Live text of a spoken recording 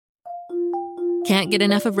Can't get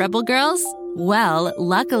enough of Rebel Girls? Well,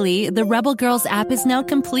 luckily, the Rebel Girls app is now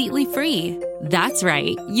completely free. That's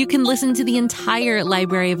right. You can listen to the entire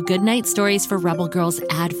library of goodnight stories for Rebel Girls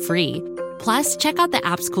ad-free. Plus, check out the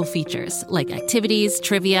app's cool features like activities,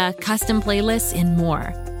 trivia, custom playlists, and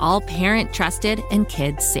more. All parent-trusted and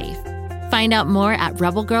kids-safe. Find out more at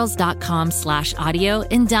rebelgirls.com/audio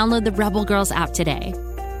and download the Rebel Girls app today.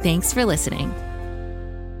 Thanks for listening.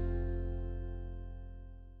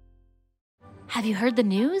 Have you heard the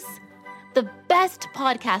news? The best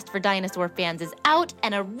podcast for dinosaur fans is out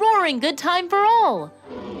and a roaring good time for all.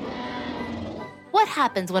 What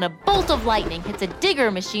happens when a bolt of lightning hits a digger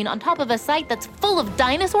machine on top of a site that's full of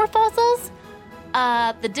dinosaur fossils?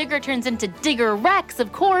 The digger turns into Digger Rex,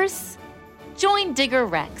 of course. Join Digger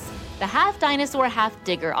Rex, the half-dinosaur,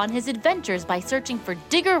 half-digger, on his adventures by searching for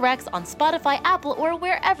Digger Rex on Spotify, Apple, or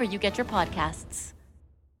wherever you get your podcasts.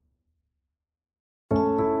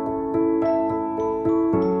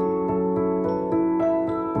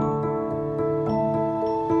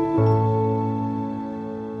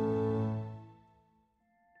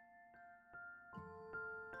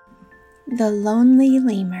 The Lonely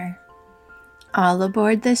Lemur. All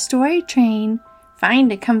aboard the story train. Find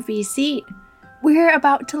a comfy seat. We're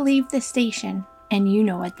about to leave the station, and you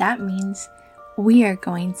know what that means. We are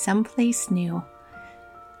going someplace new.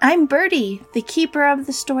 I'm Birdie, the keeper of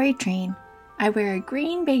the story train. I wear a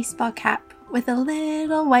green baseball cap with a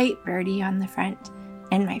little white birdie on the front,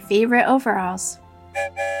 and my favorite overalls.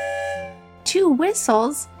 2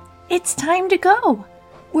 whistles. It's time to go.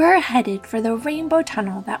 We're headed for the rainbow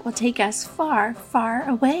tunnel that will take us far, far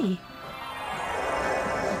away.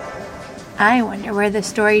 I wonder where the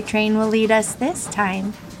story train will lead us this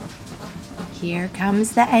time. Here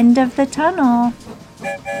comes the end of the tunnel.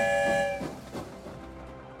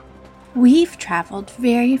 We've traveled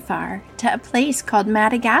very far to a place called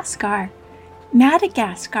Madagascar.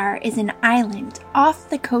 Madagascar is an island off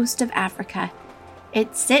the coast of Africa.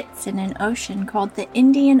 It sits in an ocean called the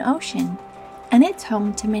Indian Ocean, and it's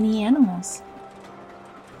home to many animals.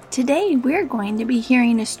 Today we're going to be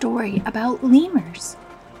hearing a story about lemurs.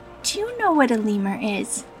 Do you know what a lemur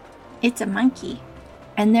is? It's a monkey,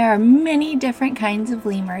 and there are many different kinds of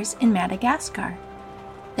lemurs in Madagascar.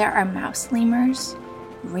 There are mouse lemurs,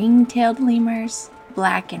 ring-tailed lemurs,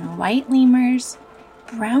 black and white lemurs,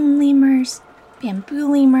 brown lemurs, bamboo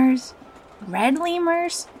lemurs, red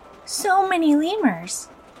lemurs, so many lemurs.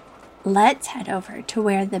 Let's head over to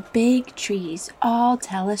where the big trees all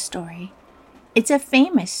tell a story. It's a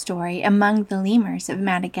famous story among the lemurs of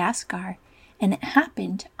Madagascar, and it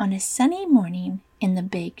happened on a sunny morning in the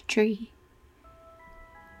big tree.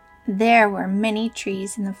 There were many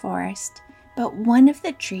trees in the forest, but one of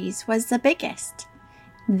the trees was the biggest.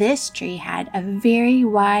 This tree had a very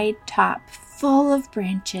wide top full of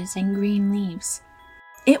branches and green leaves.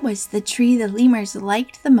 It was the tree the lemurs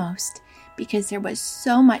liked the most, because there was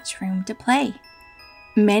so much room to play.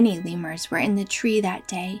 Many lemurs were in the tree that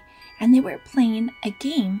day, and they were playing a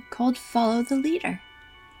game called Follow the Leader.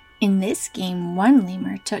 In this game, one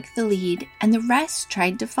lemur took the lead, and the rest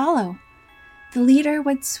tried to follow. The leader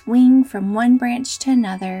would swing from one branch to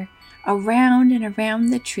another, around and around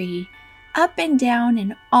the tree, up and down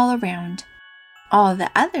and all around. All the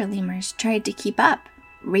other lemurs tried to keep up,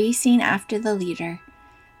 racing after the leader.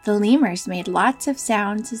 The lemurs made lots of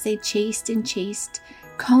sounds as they chased and chased,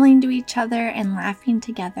 calling to each other and laughing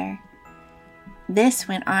together. This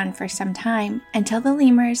went on for some time until the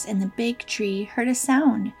lemurs in the big tree heard a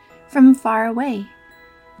sound from far away.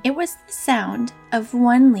 It was the sound of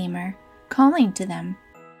one lemur calling to them.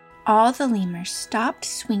 All the lemurs stopped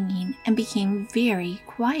swinging and became very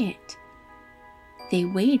quiet. They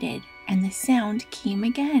waited, and the sound came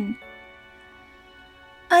again.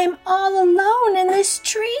 "I'm all alone in this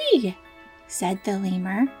tree," said the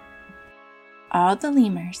lemur. All the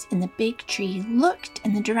lemurs in the big tree looked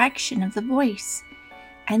in the direction of the voice,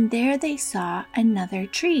 and there they saw another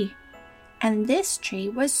tree. And this tree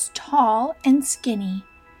was tall and skinny,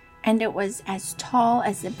 and it was as tall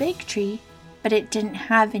as the big tree, but it didn't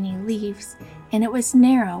have any leaves, and it was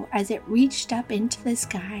narrow as it reached up into the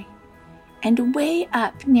sky. And way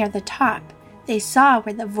up near the top, they saw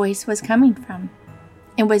where the voice was coming from.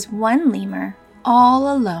 It was one lemur,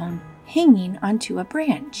 all alone, hanging onto a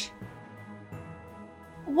branch.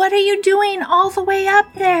 "What are you doing all the way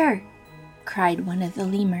up there?" cried one of the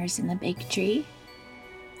lemurs in the big tree.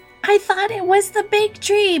 "I thought it was the big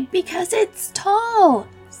tree because it's tall,"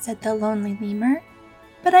 said the lonely lemur,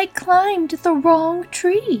 "but I climbed the wrong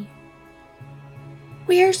tree."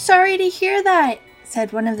 "We're sorry to hear that,"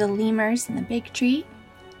 said one of the lemurs in the big tree.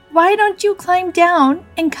 "Why don't you climb down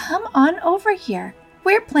and come on over here?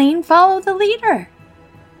 We're playing Follow the Leader."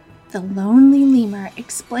 The lonely lemur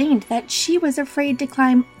explained that she was afraid to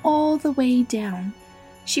climb all the way down.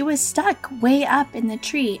 She was stuck way up in the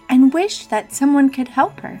tree and wished that someone could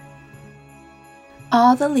help her.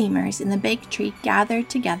 All the lemurs in the big tree gathered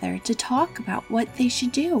together to talk about what they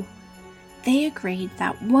should do. They agreed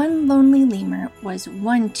that one lonely lemur was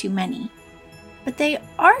one too many, but they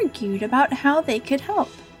argued about how they could help.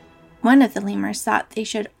 One of the lemurs thought they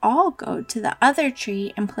should all go to the other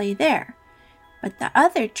tree and play there, but the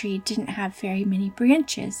other tree didn't have very many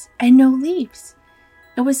branches and no leaves.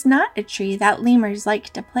 It was not a tree that lemurs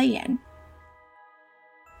liked to play in.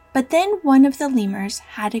 But then one of the lemurs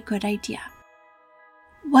had a good idea.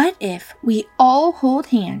 What if we all hold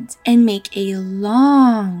hands and make a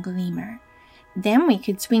long lemur? Then we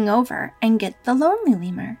could swing over and get the lonely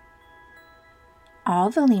lemur. All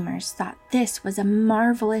the lemurs thought this was a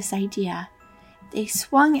marvelous idea. They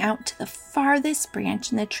swung out to the farthest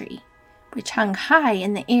branch in the tree, which hung high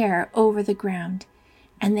in the air over the ground,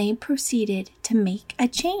 and they proceeded to make a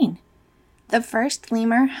chain. The first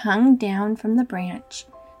lemur hung down from the branch.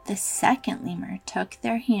 The second lemur took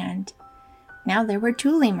their hand. Now there were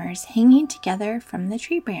 2 lemurs hanging together from the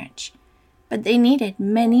tree branch, but they needed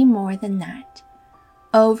many more than that.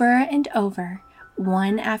 Over and over,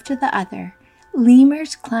 one after the other,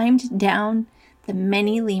 lemurs climbed down the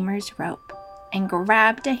many lemurs rope and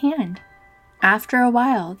grabbed a hand. After a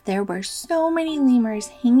while, there were so many lemurs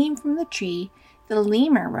hanging from the tree, the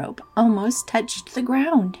lemur rope almost touched the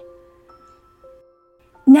ground.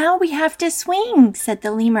 "Now we have to swing," said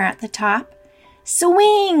the lemur at the top.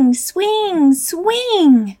 "Swing, swing,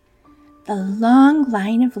 swing!" The long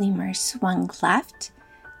line of lemurs swung left,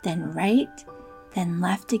 then right, then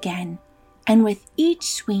left again, and with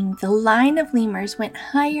each swing, the line of lemurs went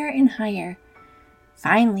higher and higher.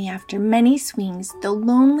 Finally, after many swings, the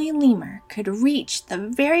lonely lemur could reach the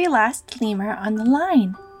very last lemur on the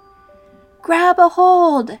line. "Grab a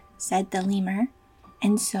hold," said the lemur,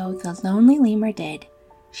 and so the lonely lemur did.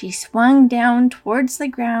 She swung down towards the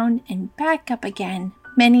ground and back up again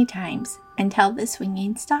many times until the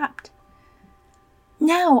swinging stopped.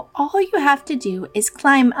 "Now all you have to do is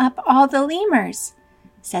climb up all the lemurs,"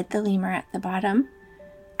 said the lemur at the bottom.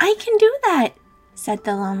 "I can do that," said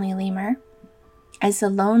the lonely lemur. As the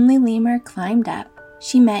lonely lemur climbed up,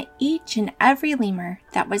 she met each and every lemur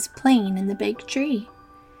that was playing in the big tree.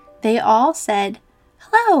 They all said,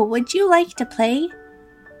 "Hello, would you like to play?"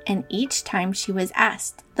 And each time she was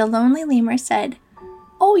asked, the lonely lemur said,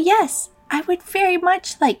 "Oh yes, I would very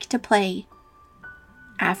much like to play."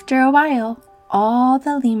 After a while, all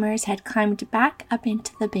the lemurs had climbed back up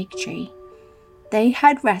into the big tree. They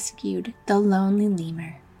had rescued the lonely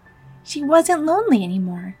lemur. She wasn't lonely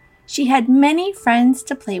anymore. She had many friends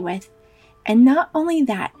to play with, and not only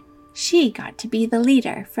that, she got to be the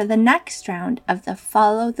leader for the next round of the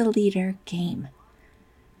Follow the Leader game.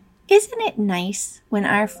 Isn't it nice when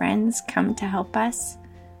our friends come to help us?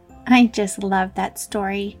 I just love that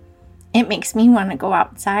story. It makes me want to go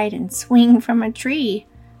outside and swing from a tree.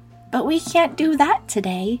 But we can't do that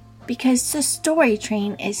today because the story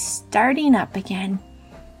train is starting up again.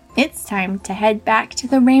 It's time to head back to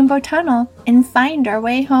the Rainbow Tunnel and find our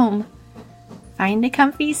way home. Find a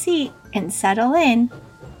comfy seat and settle in.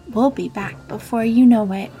 We'll be back before you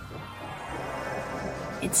know it.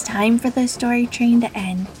 It's time for the story train to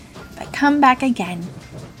end, but come back again.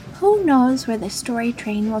 Who knows where the story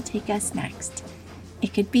train will take us next?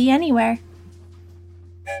 It could be anywhere.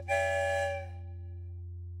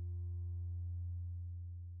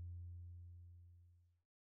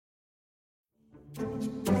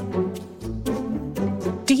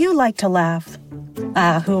 Do you like to laugh?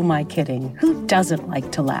 Who am I kidding? Who doesn't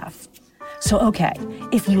like to laugh? So, okay,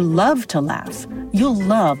 if you love to laugh, you'll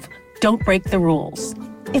love Don't Break the Rules.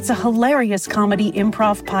 It's a hilarious comedy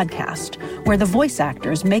improv podcast where the voice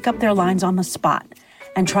actors make up their lines on the spot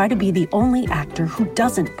and try to be the only actor who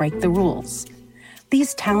doesn't break the rules.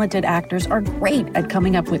 These talented actors are great at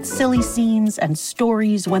coming up with silly scenes and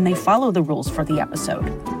stories when they follow the rules for the episode.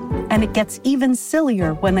 And it gets even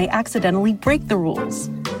sillier when they accidentally break the rules.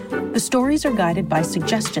 The stories are guided by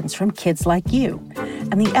suggestions from kids like you,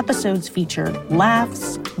 and the episodes feature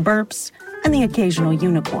laughs, burps, and the occasional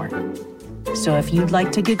unicorn. So if you'd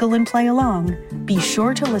like to giggle and play along, be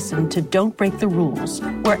sure to listen to Don't Break the Rules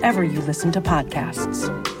wherever you listen to podcasts.